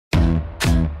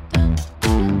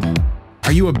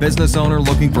Are you a business owner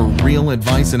looking for real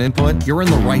advice and input? You're in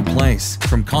the right place.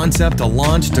 From concept to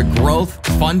launch to growth,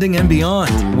 funding, and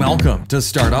beyond. Welcome to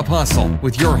Startup Hustle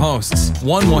with your hosts.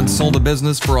 One once sold a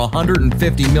business for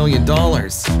 $150 million.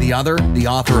 The other, the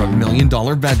author of $1 Million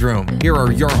Bedroom. Here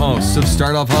are your hosts of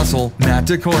Startup Hustle, Matt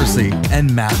DeCoursey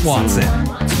and Matt Watson.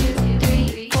 1, 2,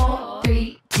 3, 4,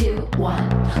 3, 2, 1.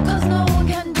 'Cause no one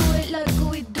can do it like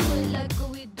we do it,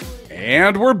 like we do it.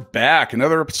 And we're back.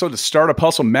 Another episode of Startup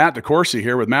Hustle. Matt DeCoursey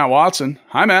here with Matt Watson.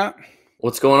 Hi, Matt.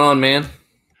 What's going on, man?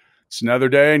 It's another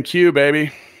day in Q,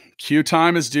 baby. Q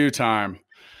time is due time.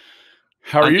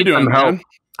 How are you doing, man?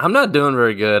 I'm not doing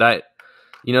very good.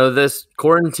 This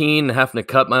quarantine, having to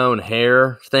cut my own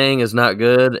hair thing is not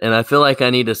good, and I feel like I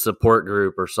need a support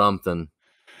group or something.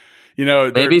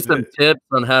 Maybe some tips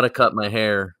on how to cut my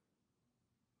hair.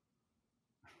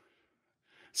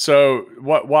 So,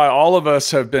 while all of us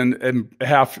have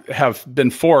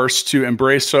been forced to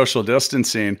embrace social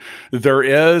distancing, there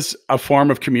is a form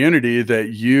of community that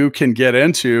you can get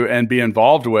into and be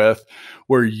involved with,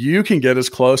 where you can get as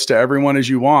close to everyone as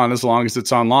you want, as long as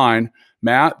it's online.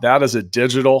 Matt, that is a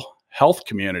digital health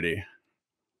community.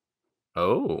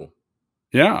 Oh.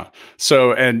 Yeah.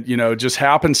 So, and just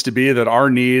happens to be that our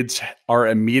needs are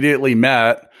immediately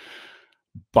met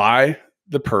by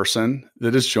the person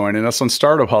that is joining us on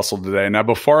Startup Hustle today. Now,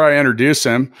 before I introduce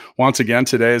him, once again,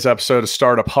 today's episode of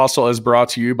Startup Hustle is brought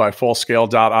to you by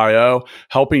Fullscale.io,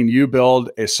 helping you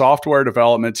build a software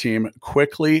development team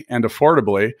quickly and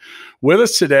affordably. With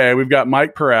us today, we've got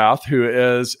Mike Porath, who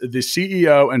is the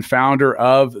CEO and founder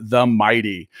of The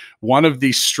Mighty, one of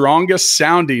the strongest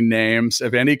sounding names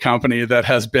of any company that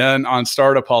has been on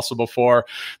Startup Hustle before.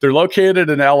 They're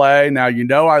located in LA. Now,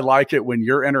 I like it when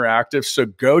you're interactive, so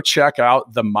go check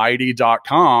out themighty.com.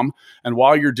 And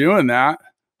while you're doing that,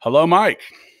 hello, Mike.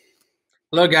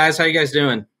 Hello, guys. How you guys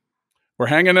doing? We're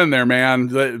hanging in there, man.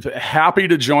 Happy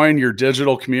to join your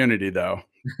digital community, though.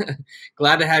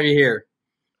 Glad to have you here.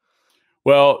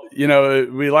 Well,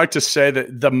 we like to say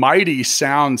that The Mighty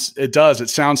sounds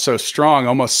so strong,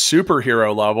 almost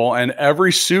superhero level. And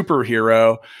every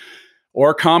superhero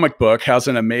or comic book has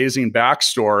an amazing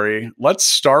backstory. Let's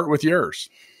start with yours.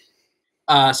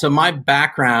 So my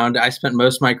background, I spent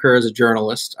most of my career as a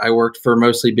journalist. I worked for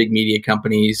mostly big media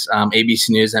companies, ABC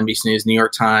News, NBC News, New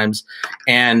York Times.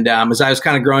 And as I was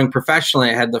kind of growing professionally,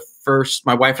 I had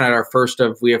my wife and I had our first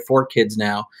we have 4 kids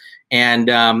now. And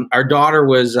our daughter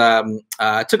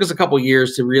took us a couple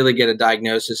years to really get a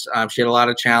diagnosis. She had a lot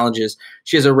of challenges.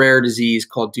 She has a rare disease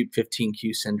called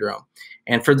Dup15q syndrome.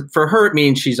 And for her, it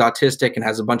means she's autistic and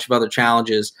has a bunch of other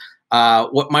challenges.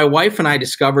 What my wife and I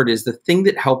discovered is the thing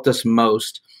that helped us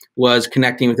most was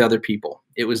connecting with other people.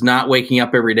 It was not waking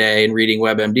up every day and reading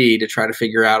WebMD to try to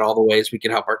figure out all the ways we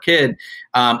could help our kid.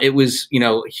 It was,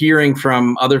 hearing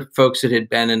from other folks that had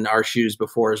been in our shoes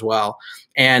before as well.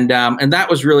 And that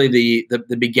was really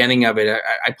the beginning of it.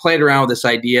 I played around with this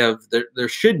idea of there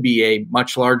should be a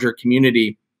much larger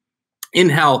community in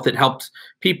health that helped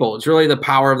people. It's really the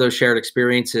power of those shared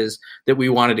experiences that we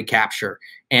wanted to capture.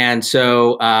 And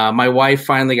so my wife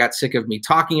finally got sick of me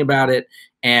talking about it,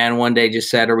 and one day just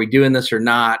said, "Are we doing this or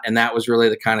not?" And that was really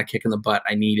the kind of kick in the butt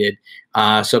I needed.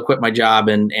 So quit my job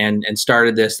and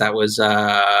started this. That was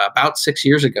about 6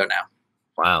 years ago now.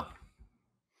 Wow.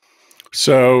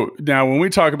 So now when we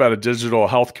talk about a digital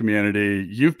health community,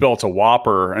 you've built a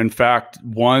whopper. In fact,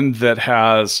 one that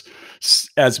has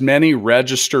as many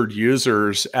registered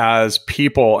users as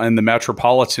people in the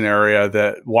metropolitan area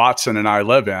that Watson and I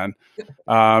live in.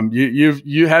 Have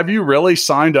you really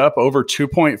signed up over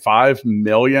 2.5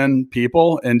 million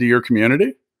people into your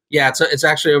community? Yeah, it's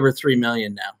actually over 3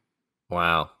 million now.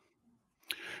 Wow.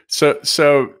 So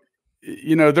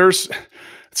there's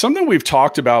something we've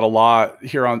talked about a lot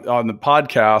here on the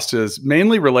podcast is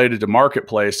mainly related to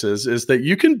marketplaces, is that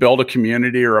you can build a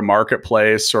community or a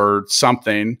marketplace or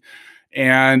something,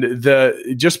 and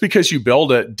just because you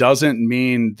build it doesn't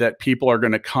mean that people are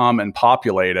going to come and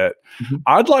populate it. Mm-hmm.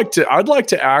 I'd like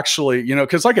to actually,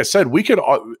 because like I said,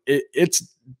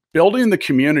 it's building the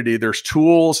community. There's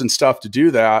tools and stuff to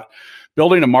do that.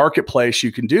 Building a marketplace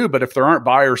you can do, but if there aren't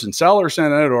buyers and sellers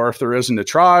in it, or if there isn't a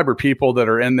tribe or people that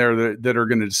are in there that are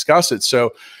going to discuss it.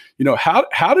 So,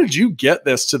 how did you get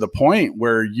this to the point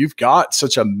where you've got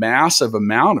such a massive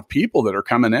amount of people that are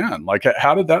coming in? Like,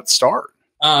 how did that start?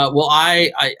 Well, I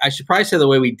should probably say the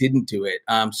way we didn't do it.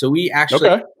 So we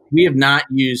have not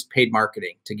used paid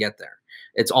marketing to get there.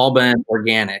 It's all been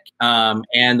organic.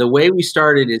 And the way we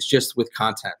started is just with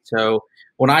content. So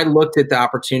when I looked at the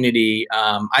opportunity,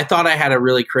 I thought I had a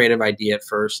really creative idea at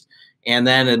first. And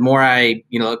then the more I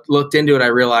looked into it, I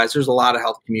realized there's a lot of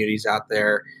health communities out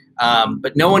there.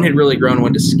 but no one had really grown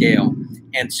one to scale.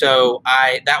 And so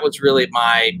that was really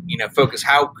my, focus.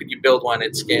 How could you build one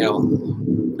at scale?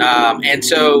 And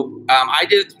so I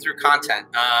did it through content.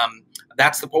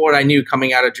 That's what I knew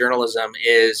coming out of journalism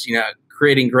is,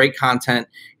 creating great content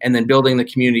and then building the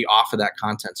community off of that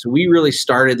content. So we really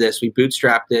started this. We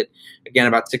bootstrapped it again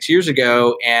about 6 years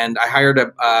ago, and I hired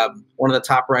one of the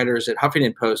top writers at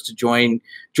Huffington Post to join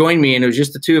me, and it was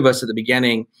just the two of us at the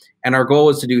beginning. And our goal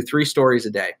was to do 3 stories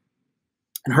a day.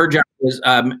 And her job was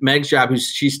Meg's job,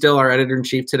 she's still our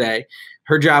editor-in-chief today.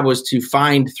 Her job was to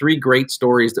find 3 great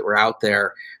stories that were out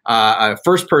there,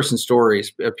 first-person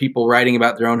stories of people writing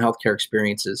about their own healthcare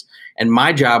experiences. And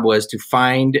my job was to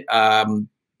find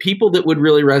people that would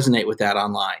really resonate with that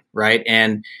online, right?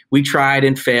 And we tried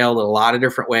and failed in a lot of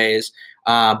different ways,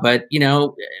 but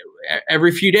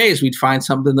every few days we'd find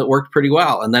something that worked pretty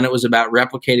well. And then it was about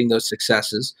replicating those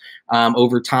successes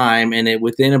over time. And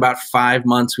within about 5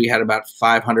 months, we had about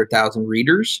 500,000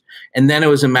 readers. And then it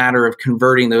was a matter of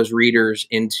converting those readers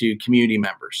into community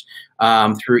members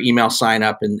through email sign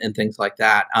up and things like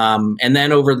that. And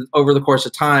then over the course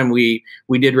of time, we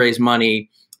did raise money.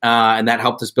 And that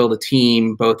helped us build a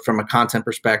team, both from a content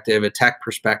perspective, a tech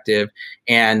perspective,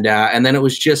 and then it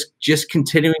was just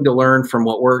continuing to learn from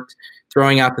what worked,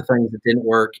 throwing out the things that didn't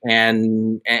work,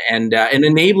 and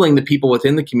enabling the people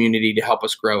within the community to help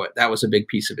us grow it. That was a big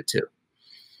piece of it too.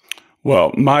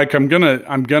 Well, Mike, I'm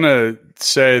gonna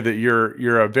say that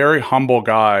you're a very humble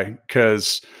guy,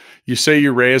 because you say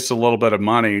you raised a little bit of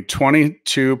money.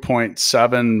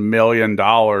 $22.7 million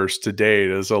to date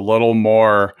is a little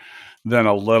more than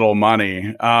a little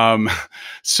money.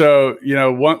 So,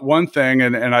 one thing,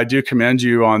 and I do commend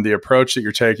you on the approach that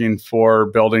you're taking for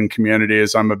building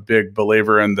communities. I'm a big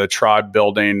believer in the tribe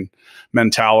building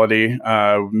mentality,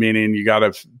 meaning you got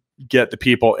to get the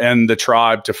people in the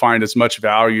tribe to find as much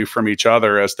value from each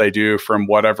other as they do from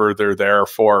whatever they're there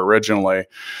for originally.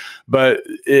 But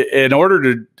in order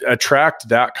to attract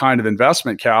that kind of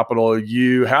investment capital,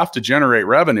 you have to generate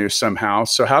revenue somehow.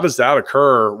 So how does that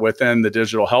occur within the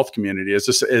digital health community? Is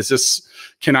this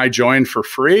can I join for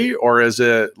free, or is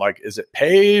it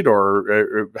paid,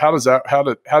 or how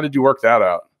did you work that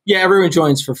out? Yeah, everyone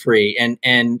joins for free.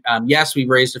 And yes, we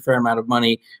raised a fair amount of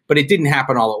money, but it didn't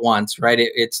happen all at once, right?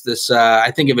 It's this,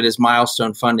 I think of it as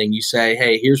milestone funding. You say,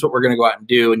 hey, here's what we're going to go out and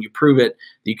do. And you prove it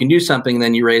that you can do something,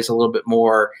 then you raise a little bit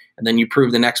more. And then you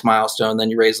prove the next milestone,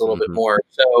 then you raise a little bit more.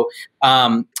 So,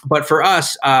 but for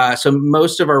us, so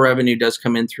most of our revenue does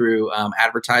come in through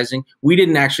advertising. We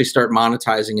didn't actually start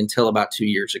monetizing until about 2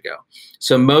 years ago.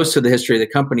 So most of the history of the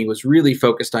company was really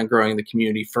focused on growing the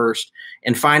community first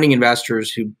and finding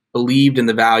investors who believed in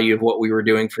the value of what we were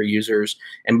doing for users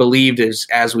and believed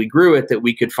as we grew it that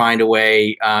we could find a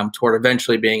way toward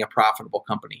eventually being a profitable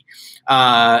company.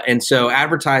 And so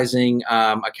advertising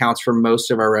accounts for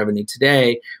most of our revenue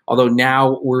today, although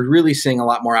now we're really seeing a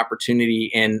lot more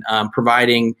opportunity in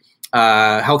providing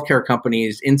healthcare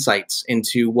companies insights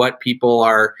into what people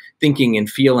are thinking and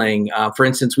feeling. For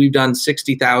instance, we've done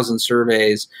 60,000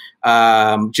 surveys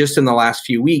just in the last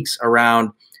few weeks around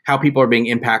how people are being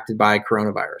impacted by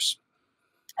coronavirus.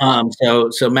 So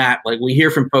Matt, like we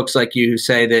hear from folks like you who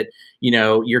say that,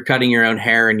 you're cutting your own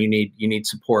hair and you need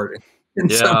support. And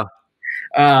yeah.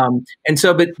 But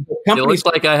companies, it looks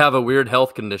like I have a weird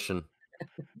health condition.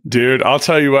 Dude, I'll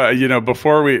tell you what,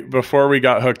 before we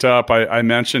got hooked up, I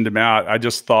mentioned to Matt, I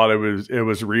just thought it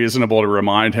was reasonable to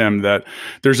remind him that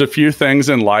there's a few things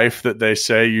in life that they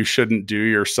say you shouldn't do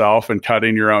yourself, and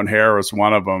cutting your own hair was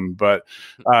one of them. But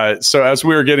so as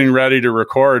we were getting ready to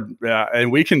record,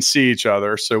 and we can see each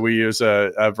other, so we use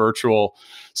a virtual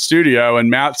studio,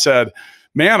 and Matt said,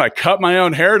 man, I cut my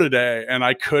own hair today, and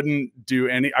I couldn't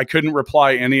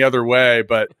reply any other way,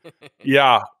 but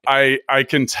yeah, I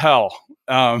can tell.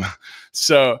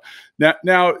 So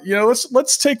now,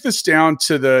 let's take this down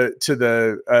to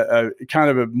the kind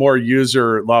of a more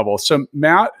user level. So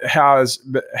Matt has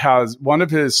one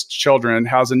of his children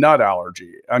has a nut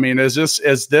allergy. I mean, is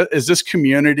this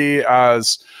community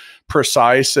as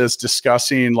precise as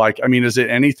discussing, is it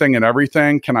anything and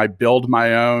everything? Can I build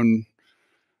my own?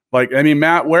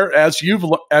 Matt, as you've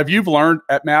learned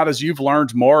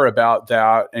more about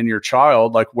that and your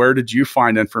child, where did you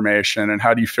find information, and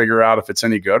how do you figure out if it's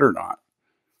any good or not?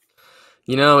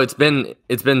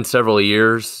 It's been several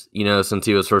years, since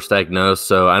he was first diagnosed,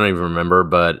 so I don't even remember,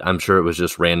 but I'm sure it was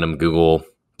just random Google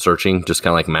searching, just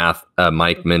kind of like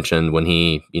Mike mentioned when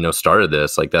he, started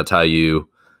this. Like, that's how you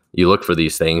look for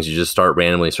these things. You just start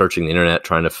randomly searching the internet,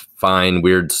 trying to find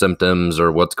weird symptoms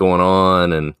or what's going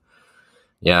on, and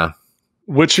yeah.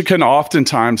 Which you can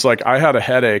oftentimes, like I had a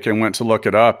headache and went to look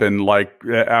it up. And like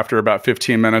after about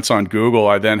 15 minutes on Google,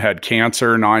 I then had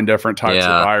cancer, 9 different types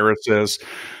of viruses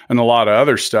and a lot of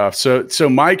other stuff. So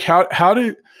Mike, how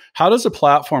does a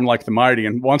platform like The Mighty,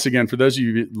 and once again, for those of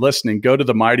you listening, go to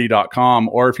themighty.com,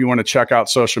 or if you want to check out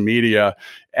social media,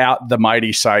 at the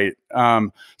Mighty site.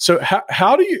 So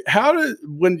how do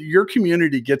when your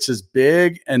community gets as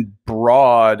big and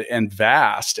broad and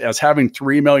vast as having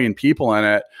 3 million people in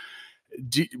it,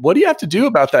 what do you have to do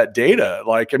about that data?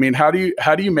 Like, I mean, how do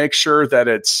you make sure that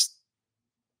it's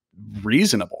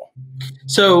reasonable?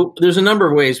 So there's a number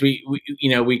of ways we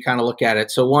kind of look at it.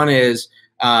 So one is,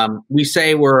 we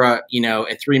say we're a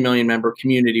 3 million member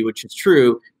community, which is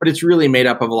true, but it's really made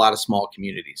up of a lot of small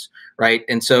communities, right?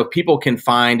 And so people can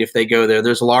find, if they go there,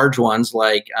 there's large ones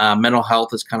like mental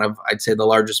health is kind of, I'd say, the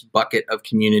largest bucket of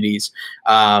communities.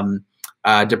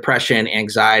 Depression,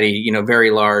 anxiety, very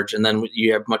large. And then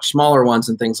you have much smaller ones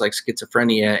and things like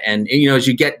schizophrenia. And, as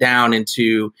you get down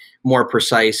into more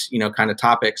precise, kind of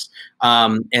topics.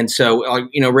 And so,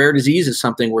 rare disease is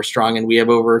something we're strong in. We have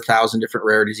over 1,000 different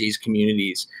rare disease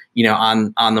communities,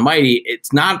 on the Mighty.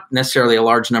 It's not necessarily a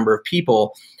large number of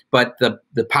people, but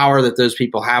the power that those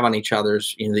people have on each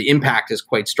other's, the impact is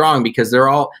quite strong because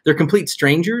they're complete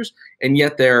strangers, and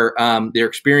yet their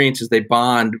experiences, they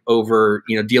bond over,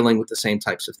 dealing with the same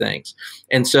types of things.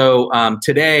 And so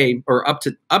today, or up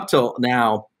till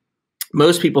now,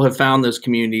 most people have found those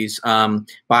communities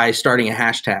by starting a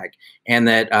hashtag, and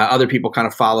that other people kind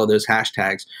of follow those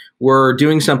hashtags. We're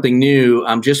doing something new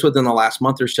just within the last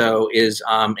month or so is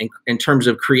in terms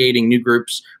of creating new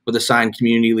groups with assigned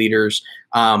community leaders.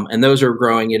 And those are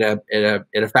growing at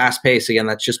a fast pace. Again,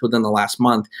 that's just within the last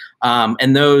month.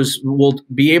 And those will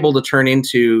be able to turn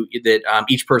into that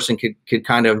each person could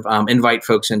kind of invite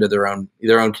folks into their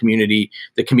own community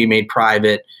that can be made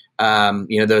private.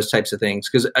 Those types of things.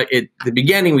 Because at the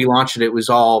beginning we launched it was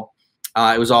all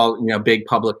big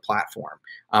public platform.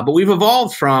 But we've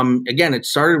evolved from, again, it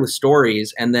started with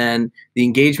stories, and then the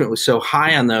engagement was so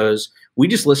high on those. We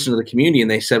just listened to the community,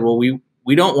 and they said, well,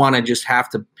 we don't want to just have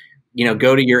to,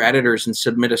 go to your editors and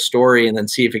submit a story and then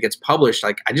see if it gets published.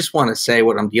 Like, I just want to say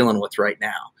what I'm dealing with right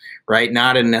now, right?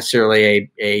 Not in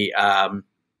necessarily a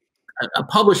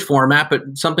published format, but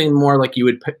something more like you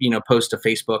would, post to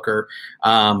Facebook or,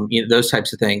 those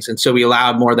types of things. And so we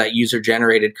allowed more of that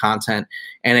user-generated content,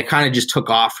 and it kind of just took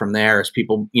off from there as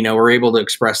people, were able to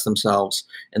express themselves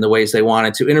in the ways they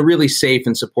wanted to in a really safe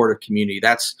and supportive community.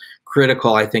 That's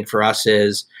critical, I think, for us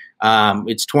is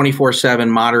it's 24/7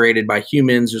 moderated by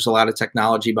humans. There's a lot of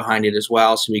technology behind it as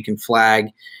well, so we can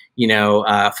flag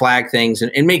things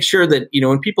and make sure that,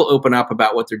 when people open up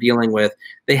about what they're dealing with,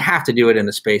 they have to do it in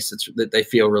a space that they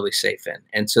feel really safe in.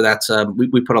 And so that's,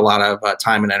 we put a lot of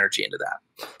time and energy into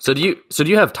that. So do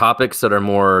you have topics that are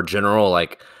more general?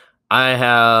 Like, I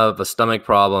have a stomach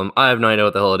problem. I have no idea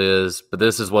what the hell it is, but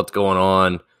this is what's going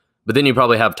on. But then you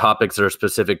probably have topics that are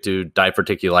specific to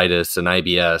diverticulitis and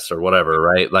IBS or whatever,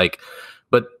 right? Like,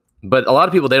 but a lot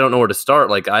of people, they don't know where to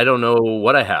start. Like, I don't know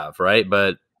what I have, right?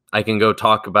 But I can go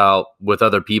talk about with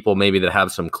other people maybe that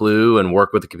have some clue and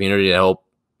work with the community to help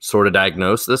sort of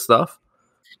diagnose this stuff.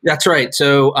 That's right.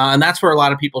 So, and that's where a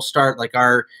lot of people start. Like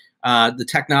the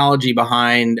technology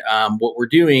behind what we're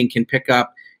doing can pick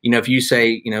up, if you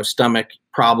say, stomach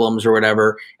problems or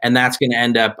whatever, and that's going to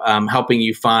end up helping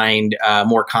you find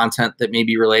more content that may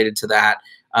be related to that.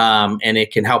 And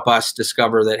it can help us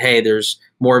discover that, hey, there's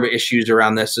more of issues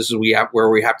around this. This is where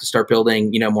we have to start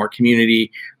building, more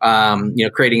community,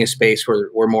 creating a space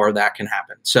where more of that can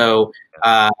happen. So,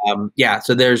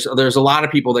 so there's a lot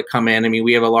of people that come in. I mean,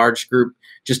 we have a large group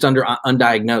just under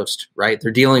undiagnosed, right?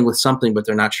 They're dealing with something, but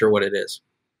they're not sure what it is.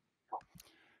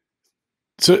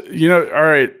 So, all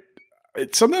right.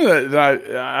 It's something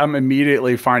that I'm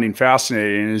immediately finding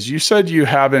fascinating is you said you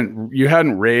hadn't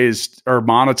raised or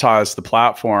monetized the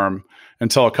platform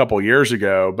until a couple of years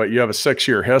ago, but you have a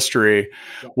 6-year history.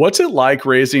 What's it like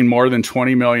raising more than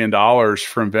 $20 million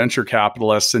from venture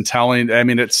capitalists and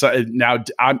it's now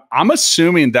I'm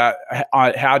assuming that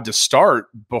I had to start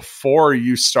before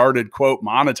you started, quote,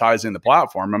 monetizing the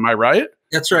platform. Am I right?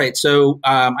 That's right. So,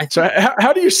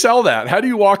 how do you sell that? How do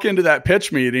you walk into that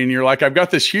pitch meeting? You're like, I've got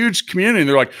this huge community. And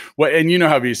they're like, what? And you know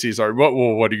how VCs are.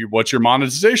 What's your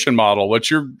monetization model?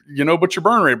 What's your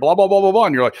burn rate? Blah, blah, blah, blah, blah.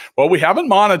 And you're like, well, we haven't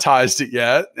monetized it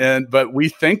yet. But we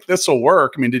think this will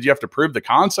work. I mean, did you have to prove the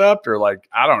concept or like,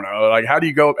 I don't know, like, how do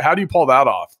you pull that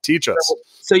off? Teach us.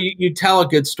 So you tell a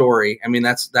good story. I mean,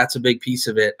 that's a big piece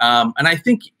of it. And I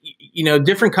think,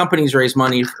 different companies raise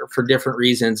money for different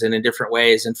reasons and in different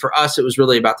ways. And for us, it was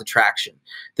really about the traction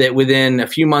that within a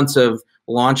few months of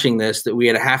launching this that we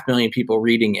had 500,000 people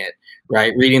reading it,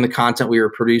 right? Reading the content we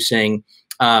were producing,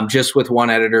 just with one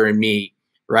editor and me.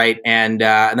 Right. And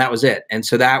that was it. And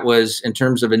so that was in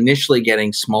terms of initially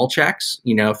getting small checks,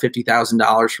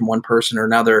 $50,000 from one person or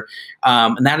another.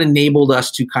 And that enabled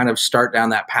us to kind of start down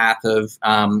that path of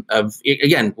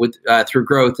again, with through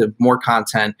growth of more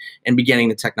content and beginning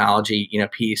the technology,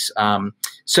 piece.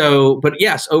 But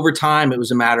yes, over time, it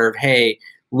was a matter of, hey,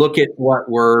 look at what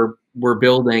we're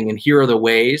building, and here are the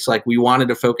ways. Like, we wanted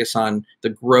to focus on the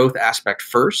growth aspect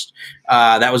first.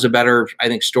 That was a better, I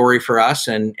think, story for us,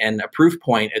 and a proof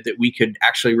point that we could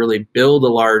actually really build a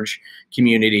large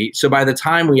community. So by the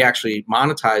time we actually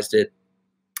monetized it,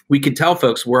 we could tell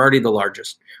folks we're already the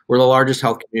largest. We're the largest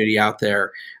health community out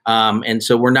there. And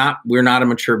so we're not a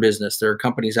mature business. There are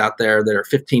companies out there that are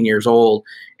 15 years old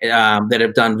that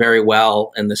have done very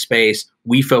well in the space.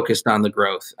 We focused on the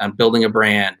growth, on building a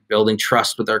brand, building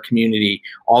trust with our community,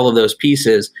 all of those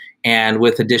pieces. And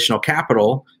with additional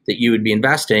capital that you would be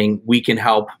investing, we can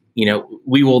help.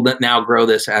 We will now grow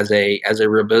this as a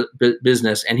real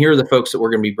business. And here are the folks that we're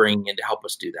going to be bringing in to help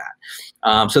us do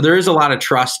that. So there is a lot of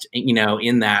trust,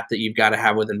 in that you've got to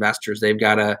have with investors. They've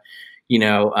got to,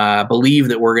 believe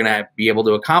that we're going to be able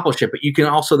to accomplish it. But you can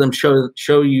also then show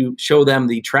them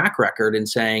the track record and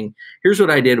saying, here's what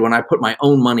I did when I put my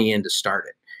own money in to start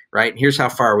it. Right. Here's how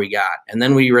far we got. And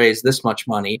then we raised this much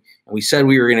money, and we said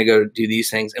we were going to go do these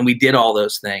things, and we did all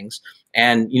those things.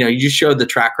 And, you just showed the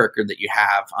track record that you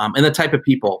have, and the type of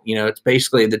people. It's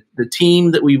basically the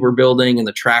team that we were building and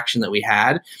the traction that we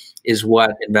had is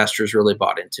what investors really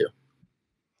bought into.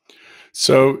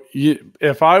 So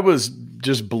if I was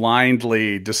just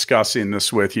blindly discussing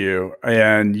this with you,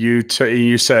 and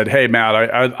you said, hey, Matt,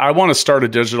 I want to start a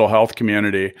digital health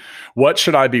community. What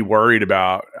should I be worried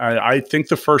about? I think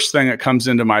the first thing that comes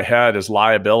into my head is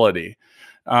liability.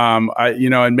 And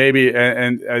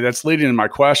that's leading to my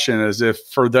question, is if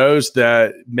for those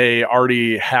that may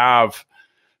already have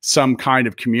some kind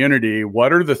of community,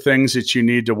 what are the things that you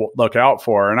need to look out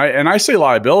for? And I say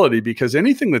liability because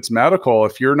anything that's medical,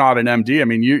 if you're not an MD, I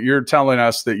mean, you're telling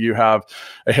us that you have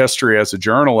a history as a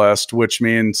journalist, which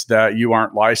means that you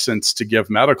aren't licensed to give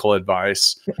medical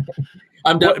advice.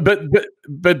 But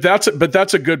that's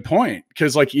a good point,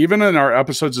 because like even in our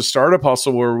episodes of Startup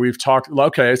Hustle where we've talked,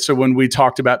 so when we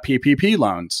talked about PPP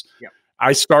loans, yep.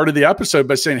 I started the episode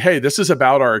by saying, hey, this is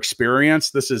about our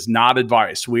experience. This is not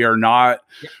advice. We are not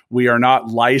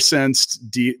licensed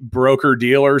broker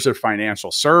dealers of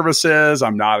financial services.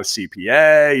 I'm not a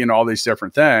CPA, all these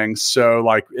different things. So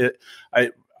like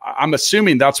I'm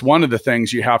assuming that's one of the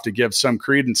things you have to give some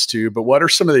credence to, but what are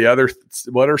some of the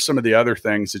other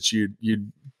things that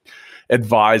you'd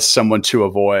advise someone to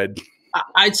avoid?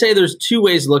 I'd say there's two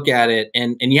ways to look at it,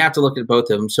 and you have to look at both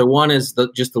of them. So one is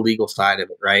just the legal side of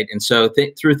it, right? And so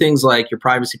through things like your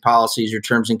privacy policies, your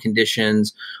terms and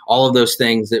conditions, all of those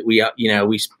things that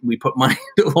we put money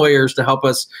to lawyers to help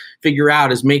us figure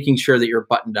out, is making sure that you're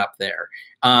buttoned up there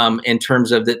in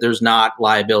terms of that there's not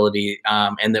liability,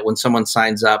 and that when someone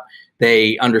signs up,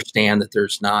 they understand that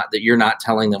that you're not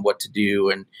telling them what to do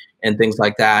and things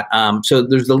like that. So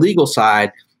there's the legal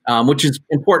side, which is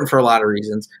important for a lot of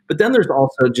reasons. But then there's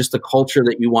also just the culture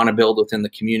that you want to build within the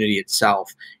community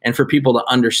itself. And for people to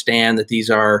understand that these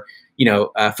are,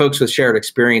 folks with shared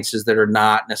experiences that are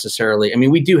not necessarily,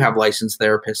 we do have licensed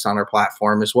therapists on our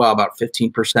platform as well. About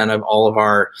 15% of all of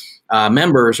our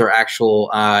members are actual,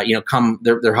 they're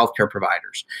healthcare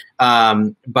providers.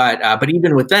 But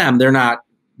even with them, they're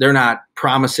not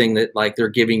promising that like they're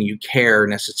giving you care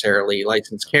necessarily,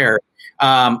 licensed care.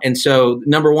 And so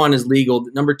number one is legal.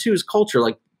 Number two is culture,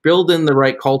 like build in the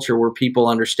right culture where people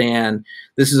understand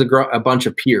this is a bunch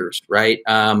of peers, right?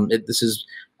 This is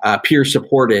peer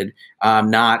supported,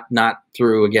 not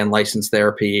through, again, licensed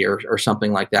therapy or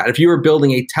something like that. If you were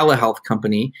building a telehealth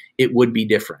company, it would be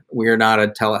different. We are not a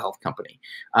telehealth company.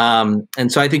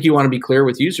 And so I think you want to be clear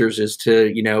with users as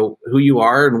to, who you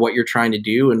are and what you're trying to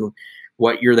do and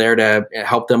what you're there to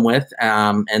help them with,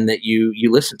 and that you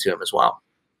listen to them as well.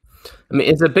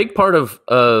 It's a big part of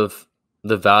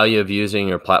the value of using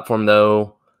your platform,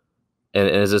 though, and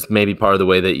is this maybe part of the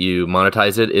way that you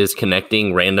monetize it, is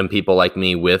connecting random people like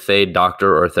me with a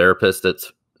doctor or therapist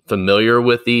that's familiar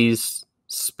with these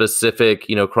specific,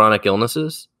 chronic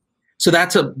illnesses? So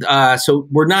that's so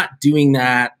we're not doing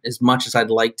that as much as I'd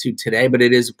like to today, but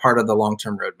it is a part of the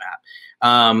long-term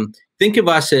roadmap. Think of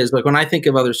us as, like, when I think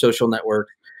of other social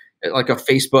networks, like a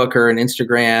Facebook or an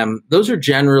Instagram, those are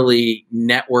generally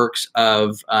networks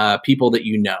of people that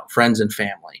friends and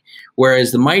family.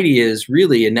 Whereas the Mighty is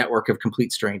really a network of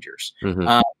complete strangers.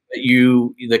 Mm-hmm.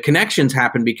 the connections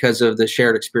happen because of the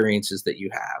shared experiences that you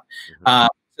have.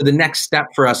 So the next step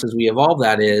for us as we evolve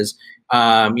that is,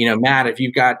 Matt, if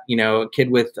you've got, a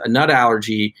kid with a nut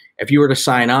allergy, if you were to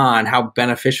sign on, how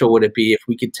beneficial would it be if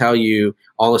we could tell you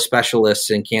all the specialists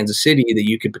in Kansas City that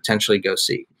you could potentially go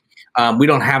see? We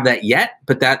don't have that yet,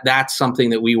 but that's something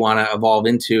that we want to evolve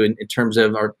into in terms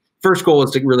of our first goal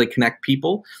is to really connect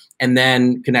people, and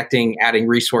then adding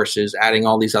resources, adding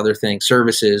all these other things,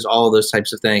 services, all of those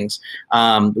types of things,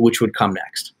 which would come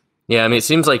next. Yeah, I mean, it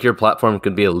seems like your platform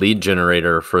could be a lead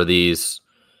generator for these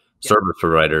service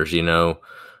providers,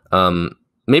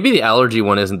 Maybe the allergy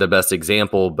one isn't the best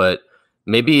example, but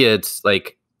maybe it's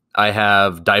like I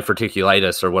have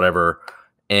diverticulitis or whatever,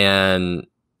 and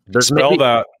there's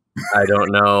that. I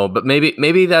don't know, but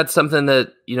maybe that's something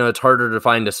that, it's harder to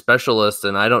find a specialist,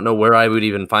 and I don't know where I would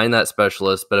even find that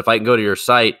specialist. But if I can go to your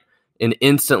site and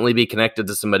instantly be connected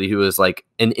to somebody who is like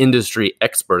an industry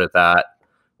expert at that,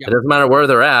 it doesn't matter where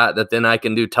they're at, that then I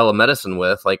can do telemedicine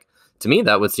with, like, to me,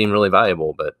 that would seem really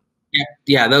valuable. But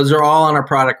yeah, those are all on our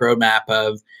product roadmap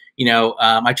of,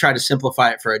 I tried to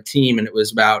simplify it for a team, and it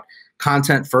was about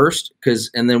content first,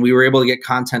 and then we were able to get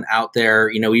content out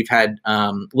there. We've had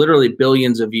literally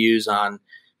billions of views on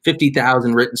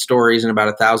 50,000 written stories and about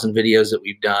 1,000 videos that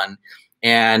we've done.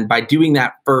 And by doing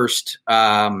that first,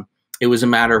 it was a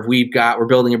matter of we're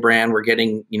building a brand, we're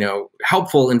getting,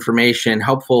 helpful information,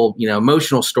 helpful,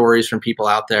 emotional stories from people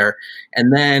out there,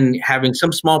 and then having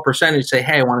some small percentage say,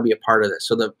 hey, I want to be a part of this.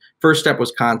 So the first step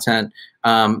was content.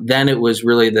 Then it was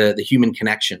really the human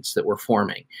connections that we're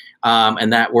forming.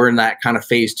 And that we're in that kind of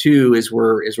phase 2 as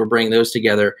we're bringing those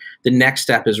together. The next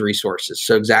step is resources.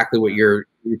 So exactly what you're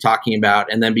talking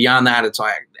about. And then beyond that, it's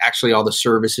actually all the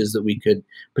services that we could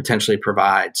potentially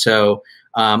provide. So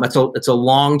it's a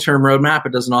long-term roadmap.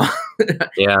 It doesn't all,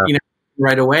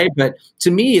 right away. But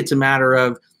to me, it's a matter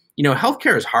of,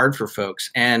 healthcare is hard for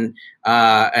folks, and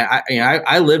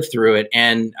I lived through it,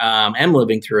 and am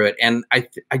living through it, and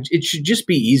it should just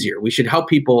be easier. We should help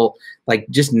people like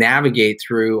just navigate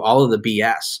through all of the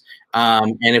BS,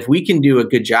 and if we can do a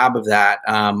good job of that,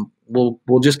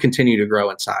 we'll just continue to grow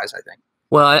in size, I think.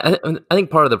 Well, I think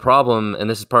part of the problem,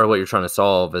 and this is part of what you're trying to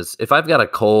solve, is if I've got a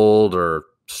cold or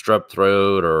strep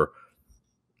throat or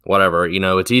whatever,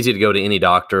 it's easy to go to any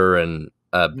doctor, and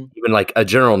even like a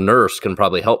general nurse can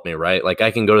probably help me, right? Like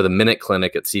I can go to the Minute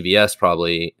Clinic at CVS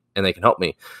probably, and they can help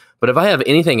me. But if I have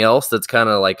anything else that's kind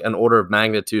of like an order of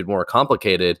magnitude more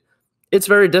complicated, it's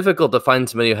very difficult to find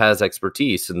somebody who has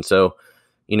expertise. And so,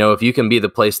 if you can be the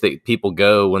place that people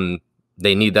go when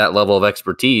they need that level of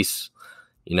expertise,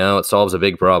 it solves a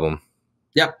big problem.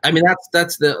 Yeah. I mean,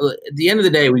 that's at the end of the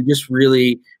day,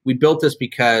 we built this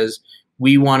because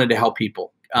we wanted to help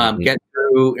people get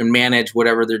through and manage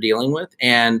whatever they're dealing with.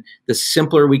 And the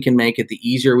simpler we can make it, the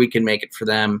easier we can make it for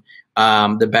them,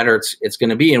 the better it's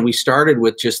going to be. And we started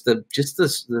with just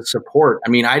the support. I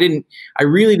mean, I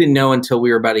really didn't know until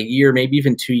we were about a year, maybe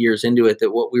even 2 years into it,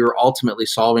 that what we were ultimately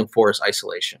solving for is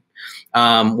isolation.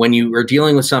 When you are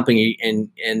dealing with something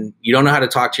and you don't know how to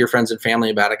talk to your friends and family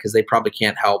about it because they probably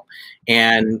can't help,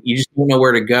 and you just don't know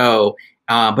where to go.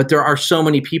 But there are so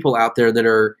many people out there that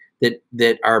are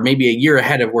maybe a year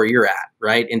ahead of where you're at,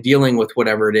 right? And dealing with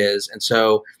whatever it is. And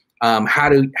so how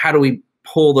do we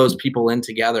pull those people in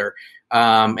together?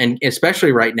 And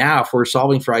especially right now, if we're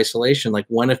solving for isolation, like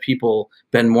when have people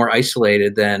been more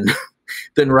isolated than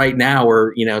right now?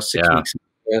 We're 6 weeks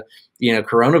into,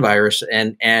 coronavirus,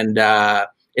 and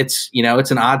it's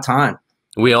it's an odd time.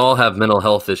 We all have mental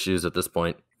health issues at this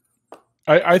point.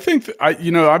 I think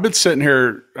I'm sitting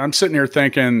here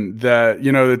thinking that,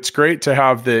 it's great to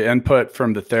have the input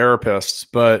from the therapists,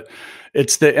 but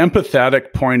it's the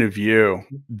empathetic point of view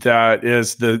that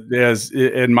is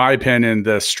in my opinion,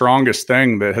 the strongest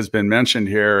thing that has been mentioned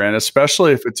here. And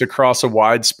especially if it's across a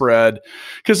widespread,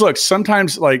 because look,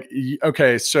 sometimes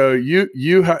okay, so you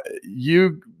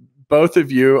both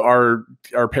of you are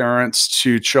parents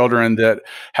to children that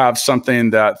have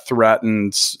something that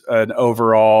threatens an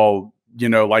overall,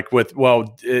 with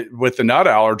the nut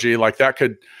allergy, like that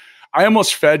could, I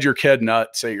almost fed your kid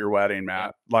nuts at your wedding,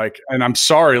 Matt. And I'm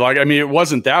sorry, it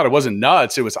wasn't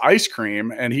nuts. It was ice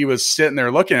cream. And he was sitting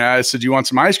there looking at it. I said, "Do you want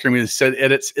some ice cream?" He said,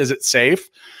 "Is it safe?"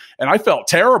 And I felt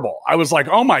terrible. I was like,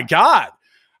 "Oh my God,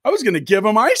 I was going to give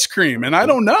him ice cream." And I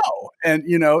don't know. And,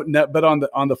 but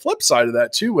on the flip side of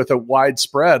that too, with a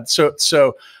widespread.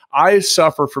 So I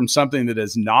suffer from something that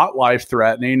is not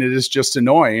life-threatening. It is just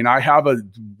annoying. I have a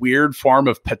weird form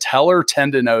of patellar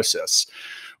tendinosis,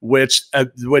 which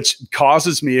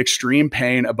causes me extreme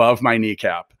pain above my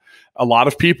kneecap. A lot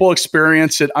of people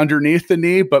experience it underneath the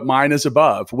knee, but mine is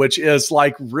above, which is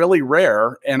like really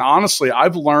rare. And honestly,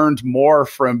 I've learned more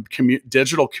from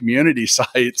digital community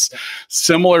sites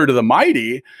similar to the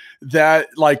Mighty that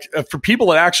like for people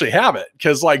that actually have it.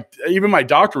 Cause like even my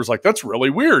doctor was like, that's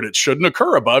really weird. It shouldn't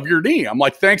occur above your knee. I'm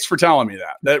like, thanks for telling me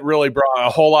that. That really brought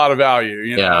a whole lot of value,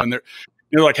 you know, and they're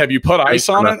like, have you put ice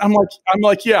on it? I'm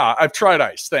like, yeah, I've tried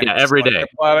ice. Thanks. Yeah, every day.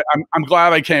 I'm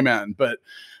glad I came in, but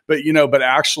you know, but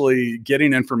actually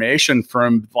getting information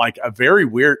from like a very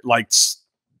weird, like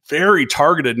very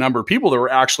targeted number of people that were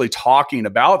actually talking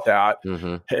about that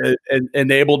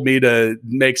enabled me to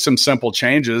make some simple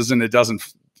changes, and it doesn't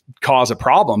cause a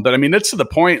problem. But I mean, it's to the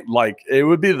point, like it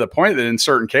would be to the point that in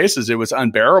certain cases it was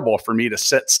unbearable for me to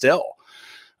sit still.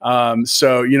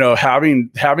 So, you know, having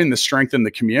the strength in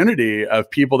the community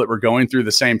of people that were going through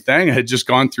the same thing, had just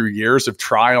gone through years of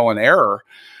trial and error,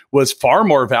 was far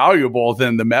more valuable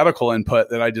than the medical input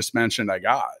that I just mentioned I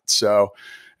got. So,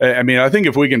 I mean, I think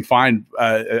if we can find,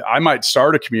 I might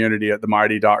start a community at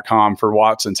themighty.com for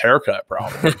Watson's haircut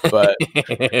problem, but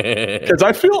because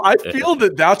I feel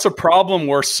that that's a problem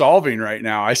worth solving right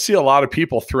now. I see a lot of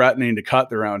people threatening to cut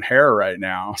their own hair right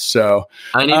now. So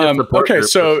I need a support group for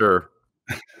sure.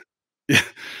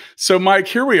 So Mike,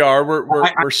 here we are.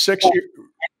 We're 6 years.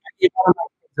 I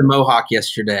the mohawk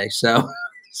yesterday, so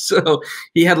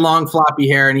he had long floppy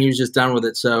hair and he was just done with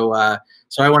it. So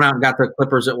I went out and got the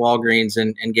clippers at Walgreens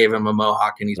and gave him a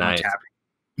mohawk, and he's much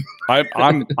happy.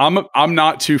 I'm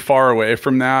not too far away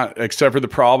from that, except for the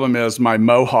problem is my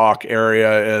mohawk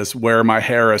area is where my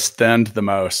hair is thinned the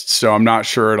most, so I'm not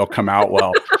sure it'll come out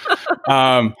well.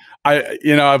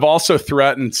 I've also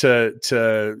threatened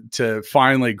to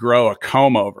finally grow a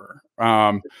comb over,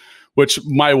 which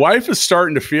my wife is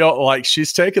starting to feel like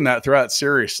she's taking that threat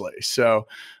seriously. So,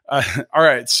 all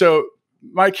right. So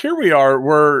Mike, here we are.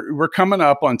 We're coming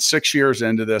up on 6 years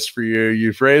into this for you.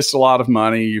 You've raised a lot of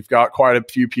money. You've got quite a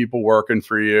few people working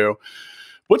for you.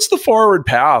 What's the forward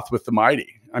path with the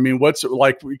Mighty? I mean, what's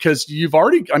like, because you've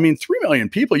already, 3 million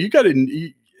people,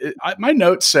 my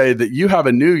notes say that you have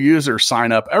a new user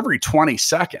sign up every 20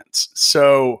 seconds.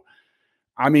 So,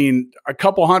 I mean, a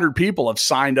couple hundred people have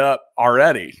signed up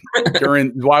already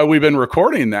while we've been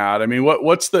recording that. I mean,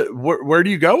 where do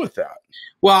you go with that?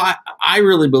 Well, I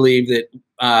really believe that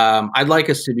I'd like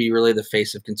us to be really the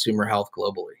face of consumer health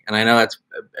globally. And I know that's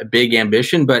a big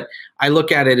ambition, but I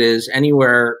look at it as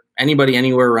anybody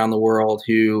anywhere around the world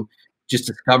who just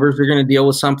discovers they're going to deal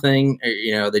with something,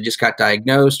 you know, they just got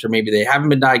diagnosed, or maybe they haven't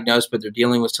been diagnosed, but they're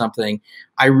dealing with something.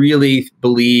 I really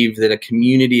believe that a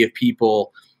community of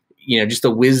people, you know, just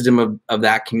the wisdom of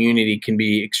that community can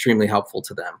be extremely helpful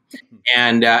to them.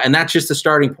 And that's just the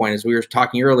starting point, as we were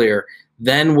talking earlier.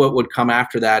 Then what would come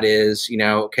after that is, you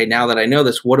know, okay, now that I know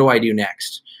this, what do I do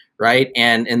next? Right.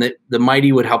 And the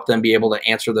Mighty would help them be able to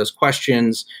answer those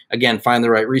questions. Again, find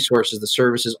the right resources, the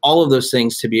services, all of those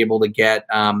things to be able to get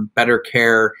better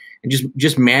care and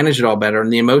just manage it all better.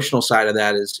 And the emotional side of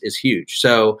that is huge.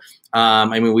 So,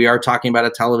 we are talking about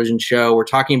a television show. We're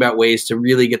talking about ways to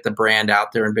really get the brand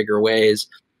out there in bigger ways.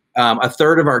 A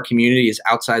third of our community is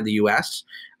outside the U.S.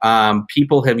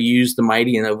 People have used the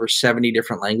Mighty in over 70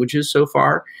 different languages so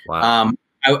far. Wow.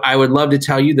 I would love to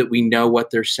tell you that we know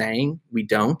what they're saying. We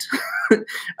don't.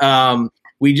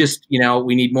 We just,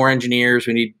 we need more engineers.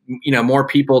 We need, more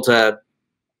people to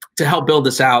help build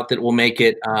this out that will make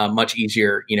it much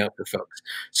easier, for folks.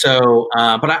 So,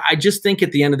 but I just think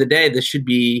at the end of the day, this should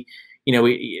be,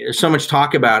 there's so much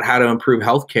talk about how to improve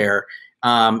healthcare.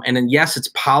 And then, yes, it's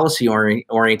policy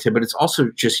oriented, but it's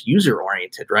also just user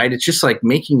oriented, right? It's just like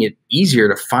making it easier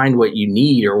to find what you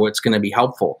need or what's going to be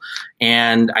helpful.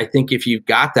 And I think if you've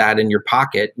got that in your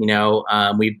pocket,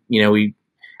 we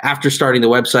after starting the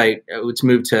website, it's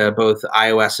moved to both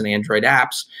iOS and Android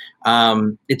apps.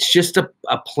 It's just a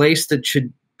place that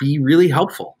should be really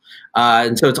helpful.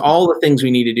 And so it's all the things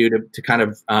we need to do to kind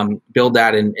of build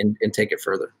that and take it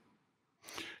further.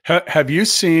 Have you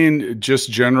seen just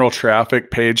general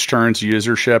traffic, page turns,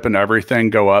 usership, and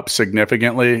everything go up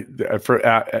significantly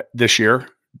for this year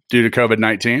due to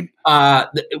COVID-19?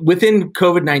 Within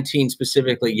COVID-19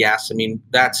 specifically, yes. I mean,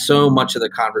 that's so much of the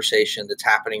conversation that's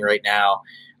happening right now.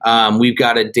 We've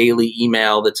got a daily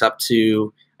email that's up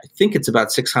to, I think it's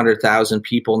about 600,000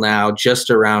 people now just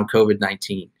around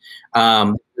COVID-19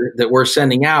 that we're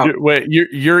sending out. Wait,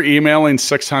 you're emailing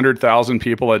 600,000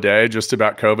 people a day just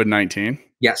about COVID-19?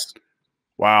 Yes.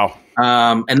 Wow.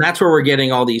 And that's where we're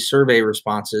getting all these survey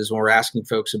responses when we're asking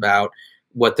folks about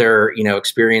what their,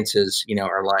 experiences,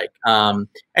 are like. And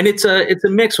it's a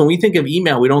mix. When we think of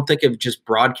email, we don't think of just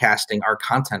broadcasting our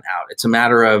content out. It's a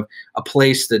matter of a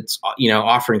place that's,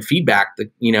 offering feedback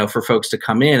that, for folks to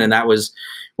come in. And that was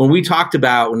when we talked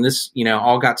about when this,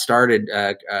 all got started,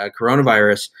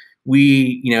 coronavirus,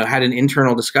 we, had an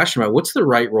internal discussion about what's the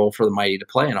right role for the Mighty to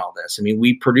play in all this. I mean,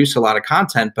 we produce a lot of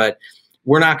content, but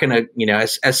we're not going to,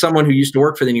 as someone who used to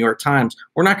work for the New York Times,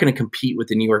 we're not going to compete with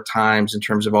the New York Times in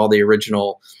terms of all the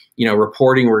original,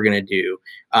 reporting we're going to do.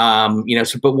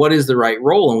 But what is the right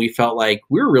role? And we felt like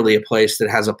we're really a place that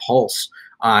has a pulse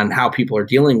on how people are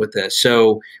dealing with this.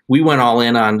 So we went all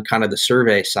in on kind of the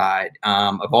survey side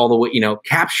of all the,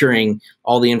 capturing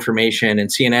all the information,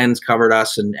 and CNN's covered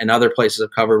us and other places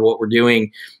have covered what we're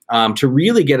doing to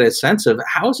really get a sense of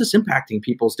how is this impacting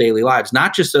people's daily lives,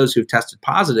 not just those who've tested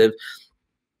positive,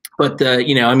 but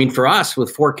for us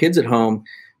with 4 kids at home,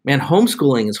 man,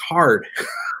 homeschooling is hard.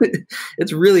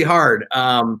 It's really hard.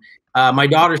 My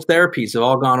daughter's therapies have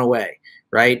all gone away,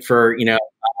 right? For,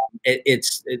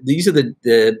 these are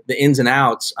the ins and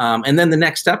outs. And then the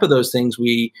next step of those things,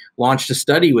 we launched a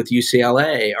study with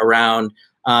UCLA around,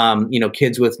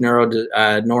 kids with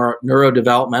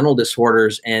neurodevelopmental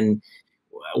disorders, and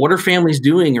what are families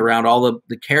doing around all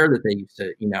the care that they used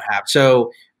to, have.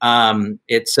 So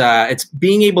it's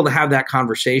being able to have that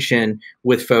conversation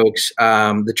with folks,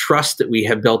 the trust that we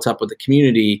have built up with the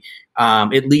community.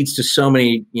 It leads to so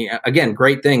many, again,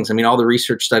 great things. I mean, all the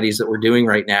research studies that we're doing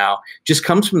right now just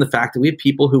comes from the fact that we have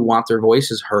people who want their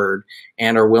voices heard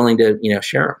and are willing to,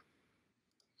 share them.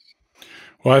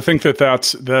 Well, I think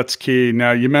that's key.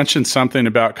 Now, you mentioned something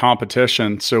about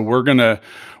competition, so we're gonna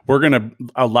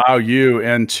allow you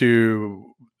into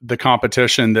the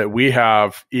competition that we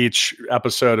have each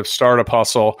episode of Startup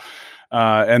Hustle,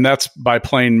 and that's by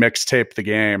playing Mixtape the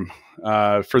Game.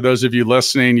 For those of you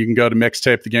listening, you can go to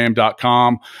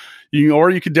mixtapethegame.com. Or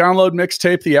you could download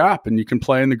Mixtape the app, and you can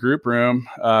play in the group room,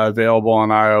 available on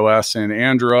iOS and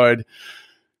Android.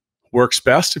 Works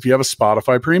best if you have a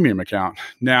Spotify premium account.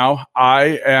 Now,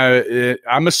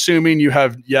 I'm assuming you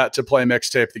have yet to play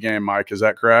Mixtape the Game, Mike. Is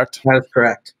that correct? That is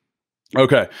correct.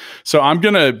 Okay. So I'm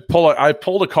going to I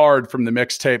pulled a card from the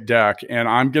Mixtape deck, and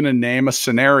I'm going to name a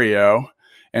scenario,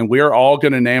 and we're all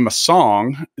going to name a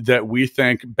song that we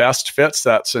think best fits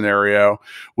that scenario.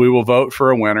 We will vote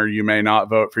for a winner. You may not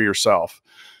vote for yourself.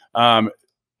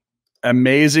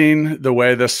 Amazing the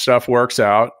way this stuff works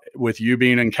out. With you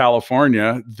being in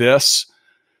California, this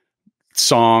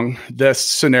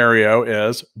scenario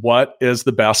is, what is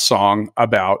the best song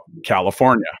about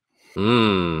California?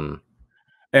 And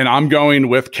I'm going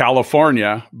with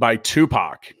California by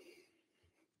Tupac.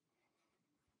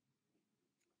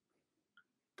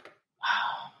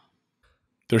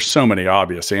 There's so many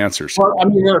obvious answers. Well, I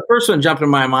mean, the first one jumping in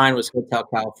my mind was Hotel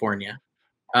California.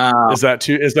 Is that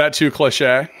too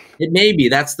cliche? It may be.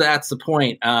 That's the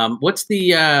point. What's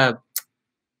the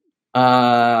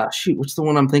what's the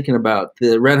one I'm thinking about?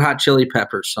 The Red Hot Chili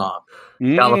Peppers song.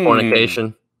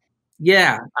 Californication.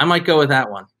 Yeah, I might go with that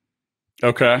one.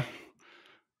 Okay.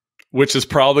 Which is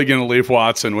probably going to leave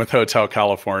Watson with Hotel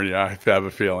California, I have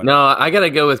a feeling. No, I got to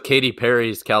go with Katy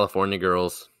Perry's California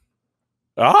Girls.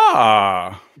 There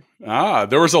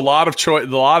was a lot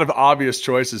of obvious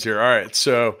choices here. All right,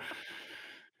 so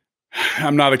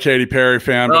I'm not a Katy Perry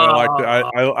fan, but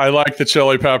I like the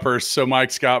Chili Peppers, so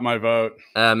Mike's got my vote.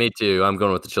 Me too. I'm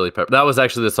going with the Chili Peppers. That was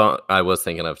actually the song I was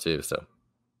thinking of too. So,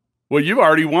 well, you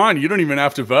already won. You don't even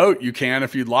have to vote. You can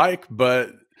if you'd like,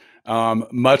 but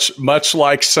much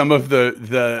like some of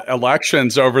the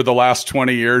elections over the last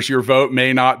 20 years, your vote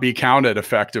may not be counted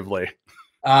effectively.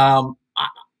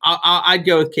 I'd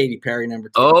go with Katy Perry number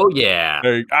 2. Oh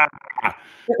yeah.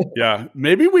 Yeah,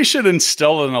 maybe we should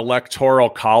instill an electoral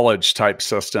college type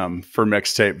system for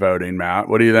mixtape voting, Matt.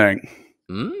 What do you think?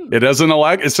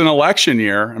 It's an election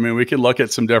year. I mean, we could look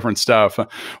at some different stuff.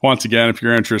 Once again, if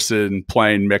you're interested in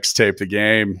playing Mixtape the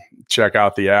Game, check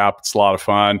out the app. It's a lot of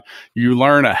fun. You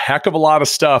learn a heck of a lot of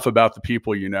stuff about the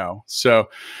people you know. So,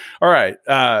 all right.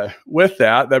 With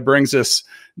that brings us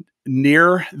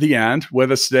near the end.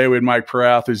 With us today, we have Mike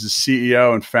Porath, who's the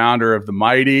CEO and founder of The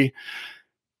Mighty,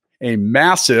 a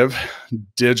massive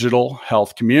digital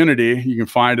health community. You can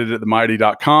find it at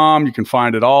themighty.com. You can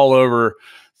find it all over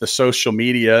the social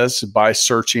medias by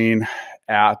searching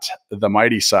at the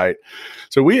Mighty site.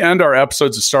 So we end our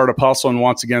episodes of Startup Hustle. And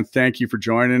once again, thank you for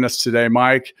joining us today,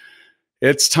 Mike.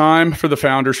 It's time for the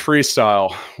Founders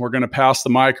Freestyle. We're going to pass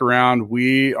the mic around.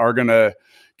 We are going to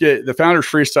get the Founders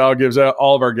Freestyle gives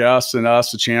all of our guests and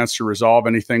us a chance to resolve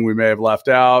anything we may have left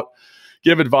out,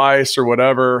 give advice or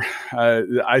whatever.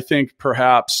 I think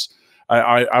perhaps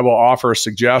I will offer a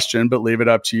suggestion, but leave it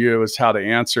up to you as how to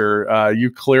answer. You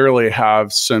clearly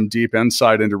have some deep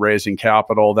insight into raising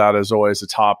capital. That is always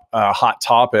a hot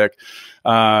topic.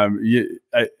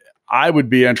 I would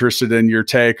be interested in your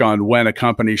take on when a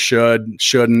company shouldn't,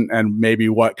 and maybe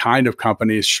what kind of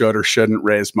companies should or shouldn't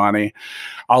raise money.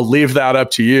 I'll leave that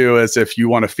up to you as if you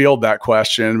want to field that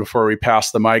question before we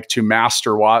pass the mic to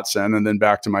Master Watson and then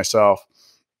back to myself.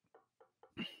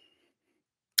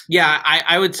 Yeah,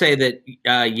 I would say that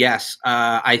yes.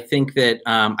 I think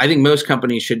most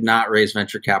companies should not raise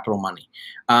venture capital money.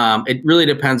 It really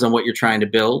depends on what you're trying to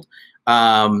build.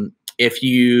 If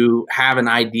you have an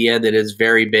idea that is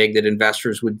very big that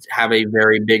investors would have a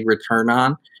very big return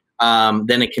on,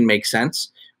 then it can make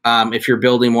sense. If you're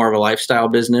building more of a lifestyle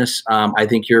business, I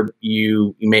think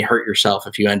you may hurt yourself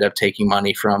if you end up taking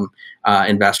money from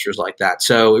investors like that.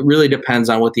 So it really depends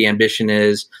on what the ambition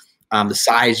is, the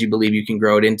size you believe you can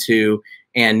grow it into,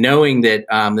 and knowing that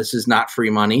this is not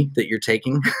free money that you're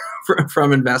taking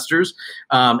from investors.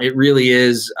 It really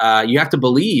is. You have to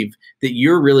believe that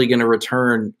you're really going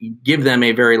to give them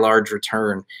a very large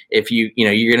return if you're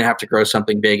going to have to grow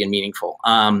something big and meaningful.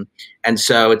 And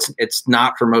so it's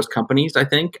not for most companies, I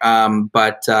think.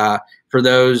 But for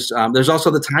those, there's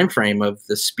also the time frame of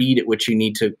the speed at which you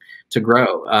need to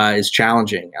grow is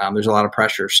challenging. There's a lot of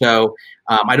pressure. So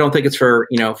I don't think it's for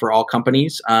all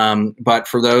companies, but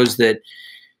for those that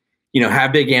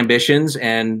have big ambitions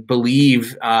and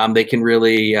believe they can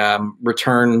really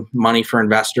return money for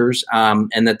investors,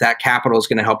 and that capital is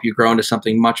going to help you grow into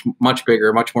something much, much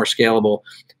bigger, much more scalable,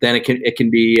 then it can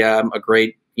be a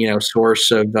great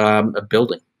source of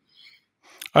building.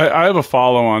 I have a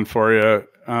follow on for you.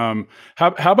 How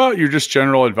about your just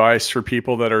general advice for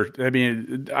people that are? I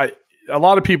mean, a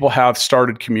lot of people have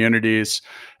started communities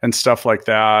and stuff like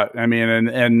that. I mean,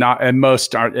 and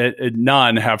most aren't,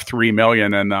 none have 3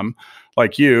 million in them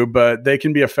like you, but they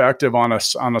can be effective on a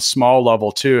small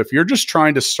level too. If you're just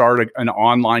trying to start an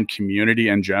online community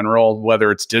in general,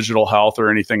 whether it's digital health or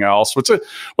anything else, what's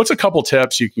a couple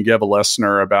tips you can give a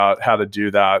listener about how to do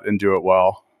that and do it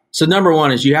well? So number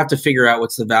one is you have to figure out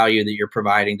what's the value that you're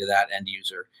providing to that end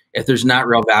user. If there's not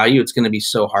real value, it's going to be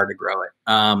so hard to grow it.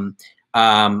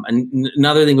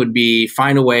 Another thing would be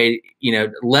find a way,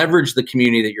 leverage the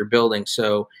community that you're building.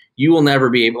 So you will never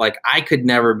be able, I could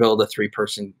never build a 3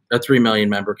 million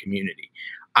member community.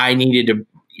 I needed to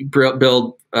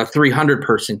build a 300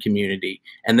 person community,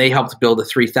 and they helped build a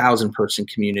 3,000 person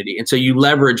community. And so you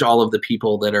leverage all of the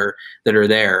people that are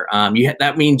there.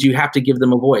 That means you have to give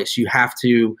them a voice. You have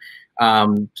to,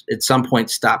 at some point,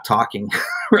 stop talking,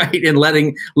 right? And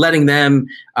letting them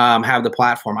have the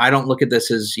platform. I don't look at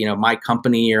this as, my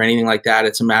company or anything like that.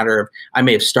 It's a matter of, I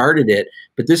may have started it,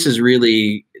 but it's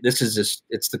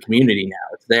the community now.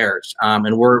 It's theirs.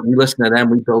 And we listen to them.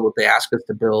 We build what they ask us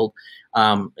to build.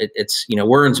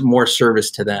 We're in more service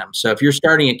to them. So if you're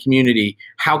starting a community,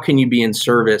 how can you be in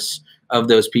service of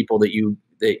those people that you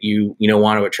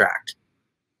want to attract?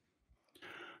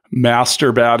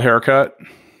 Master bad haircut.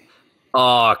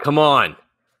 Oh, come on.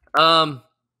 I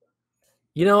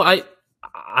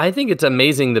think it's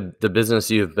amazing the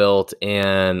business you've built,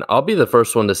 and I'll be the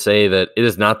first one to say that it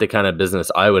is not the kind of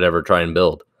business I would ever try and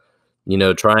build.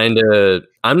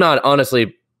 I'm not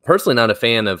honestly personally not a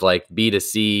fan of like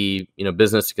B2C,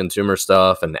 business to consumer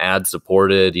stuff and ad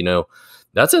supported,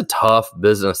 that's a tough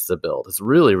business to build. It's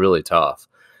really, really tough.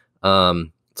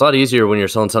 It's a lot easier when you're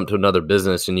selling something to another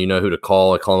business and you know who to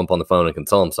call them up on the phone and can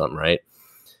sell them something, right?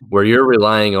 Where you're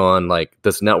relying on like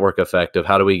this network effect of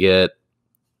how do we get,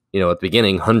 at the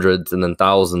beginning, hundreds and then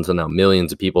thousands and now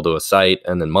millions of people to a site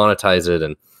and then monetize it.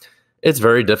 And it's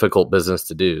very difficult business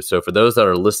to do. So for those that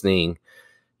are listening,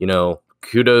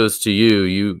 kudos to you.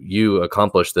 You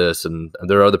accomplished this, and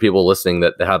there are other people listening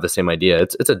that have the same idea.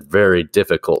 It's a very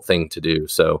difficult thing to do.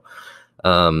 So,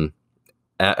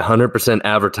 100%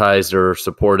 advertised or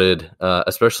supported,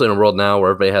 especially in a world now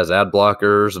where everybody has ad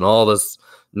blockers and all this,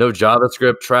 no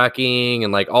JavaScript tracking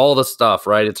and like all the stuff,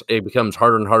 right? It becomes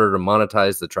harder and harder to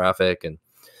monetize the traffic, and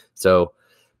so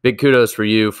big kudos for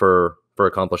you for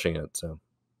accomplishing it. So,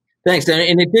 thanks.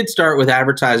 And it did start with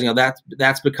advertising.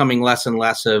 That's becoming less and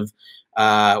less of.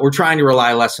 We're trying to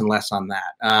rely less and less on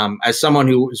that. As someone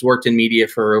who has worked in media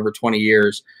for over 20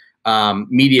 years,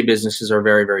 media businesses are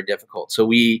very, very difficult. So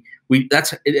it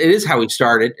is how we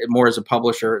started more as a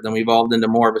publisher. Then we evolved into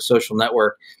more of a social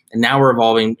network, and now we're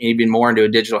evolving even more into a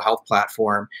digital health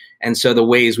platform. And so the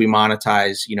ways we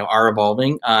monetize, are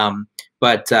evolving.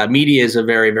 But media is a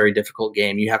very, very difficult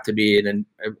game. You have to be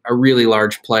a really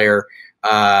large player,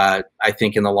 I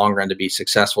think, in the long run to be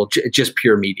successful. Just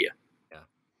pure media.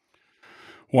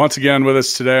 Once again with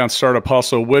us today on Startup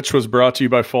Hustle, which was brought to you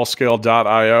by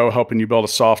Fullscale.io, helping you build a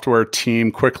software team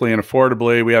quickly and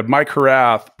affordably. We had Mike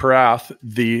Porath,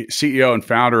 the CEO and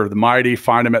founder of The Mighty.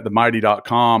 Find him at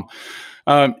themighty.com.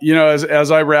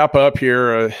 As I wrap up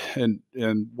here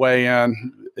and weigh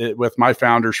in with my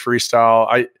founders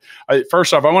freestyle, I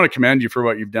first off, I want to commend you for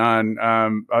what you've done.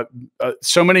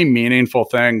 So many meaningful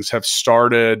things have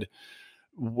started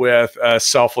with a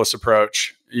selfless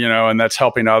approach, and that's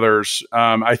helping others.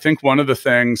 I think one of the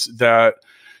things that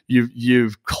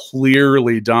you've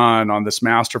clearly done on this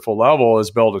masterful level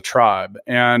is build a tribe.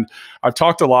 And I've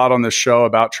talked a lot on this show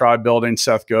about tribe building.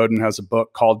 Seth Godin has a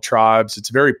book called Tribes. It's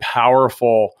very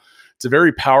powerful. It's a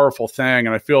very powerful thing.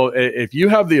 And I feel if you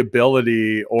have the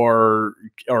ability or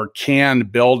can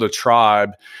build a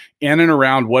tribe in and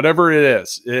around whatever it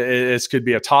is, it could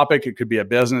be a topic, it could be a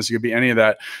business, it could be any of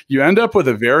that, you end up with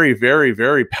a very, very,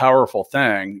 very powerful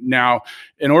thing. Now,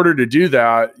 in order to do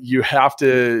that, you have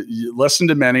to listen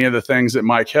to many of the things that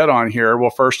Mike hit on here.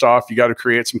 Well, first off, you got to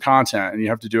create some content and you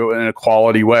have to do it in a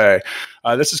quality way.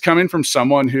 This is coming from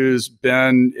someone who's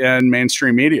been in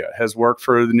mainstream media, has worked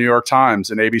for the New York Times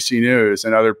and ABC News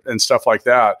and stuff like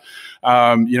that.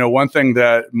 One thing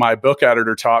that my book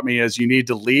editor taught me is you need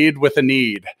to lead with a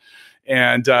need.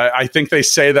 And I think they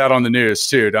say that on the news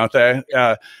too, don't they?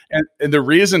 And the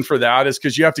reason for that is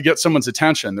because you have to get someone's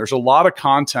attention. There's a lot of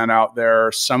content out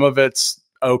there. Some of it's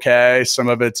okay, some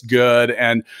of it's good,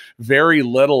 and very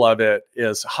little of it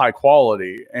is high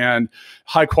quality. And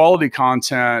high quality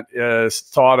content is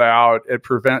thought out.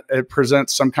 It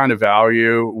presents some kind of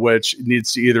value, which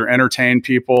needs to either entertain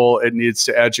people, it needs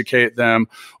to educate them,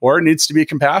 or it needs to be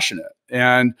compassionate.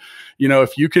 And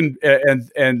if you can,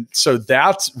 and so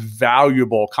that's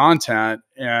valuable content.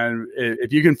 And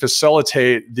if you can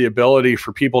facilitate the ability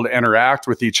for people to interact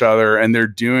with each other and they're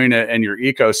doing it in your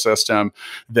ecosystem,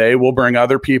 they will bring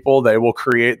other people, they will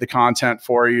create the content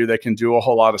for you, they can do a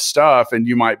whole lot of stuff, and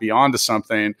you might be onto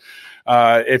something.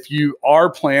 If you are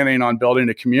planning on building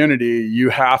a community, you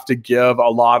have to give a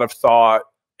lot of thought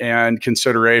and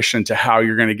consideration to how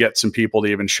you're going to get some people to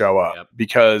even show up.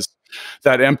 Because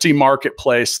that empty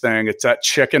marketplace thing, it's that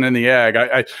chicken and the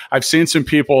egg. I've seen some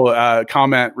people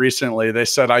comment recently. They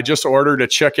said, I just ordered a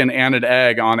chicken and an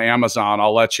egg on Amazon.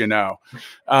 I'll let you know.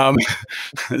 But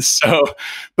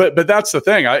that's the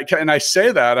thing. I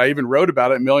say that, I even wrote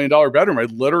about it in $1 Million Bedroom. I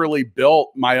literally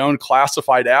built my own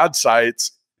classified ad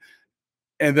sites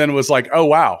and then was like, oh,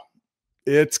 wow.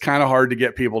 It's kind of hard to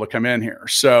get people to come in here.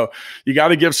 So you got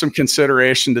to give some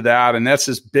consideration to that. And that's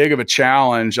as big of a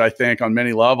challenge, I think, on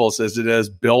many levels as it is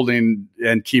building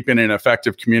and keeping an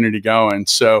effective community going.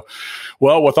 So,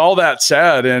 well, with all that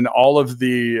said, and all of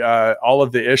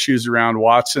the issues around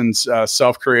Watson's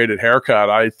self-created haircut,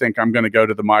 I think I'm going to go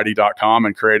to themighty.com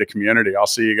and create a community. I'll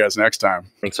see you guys next time.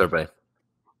 Thanks, everybody.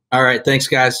 All right. Thanks,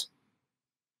 guys.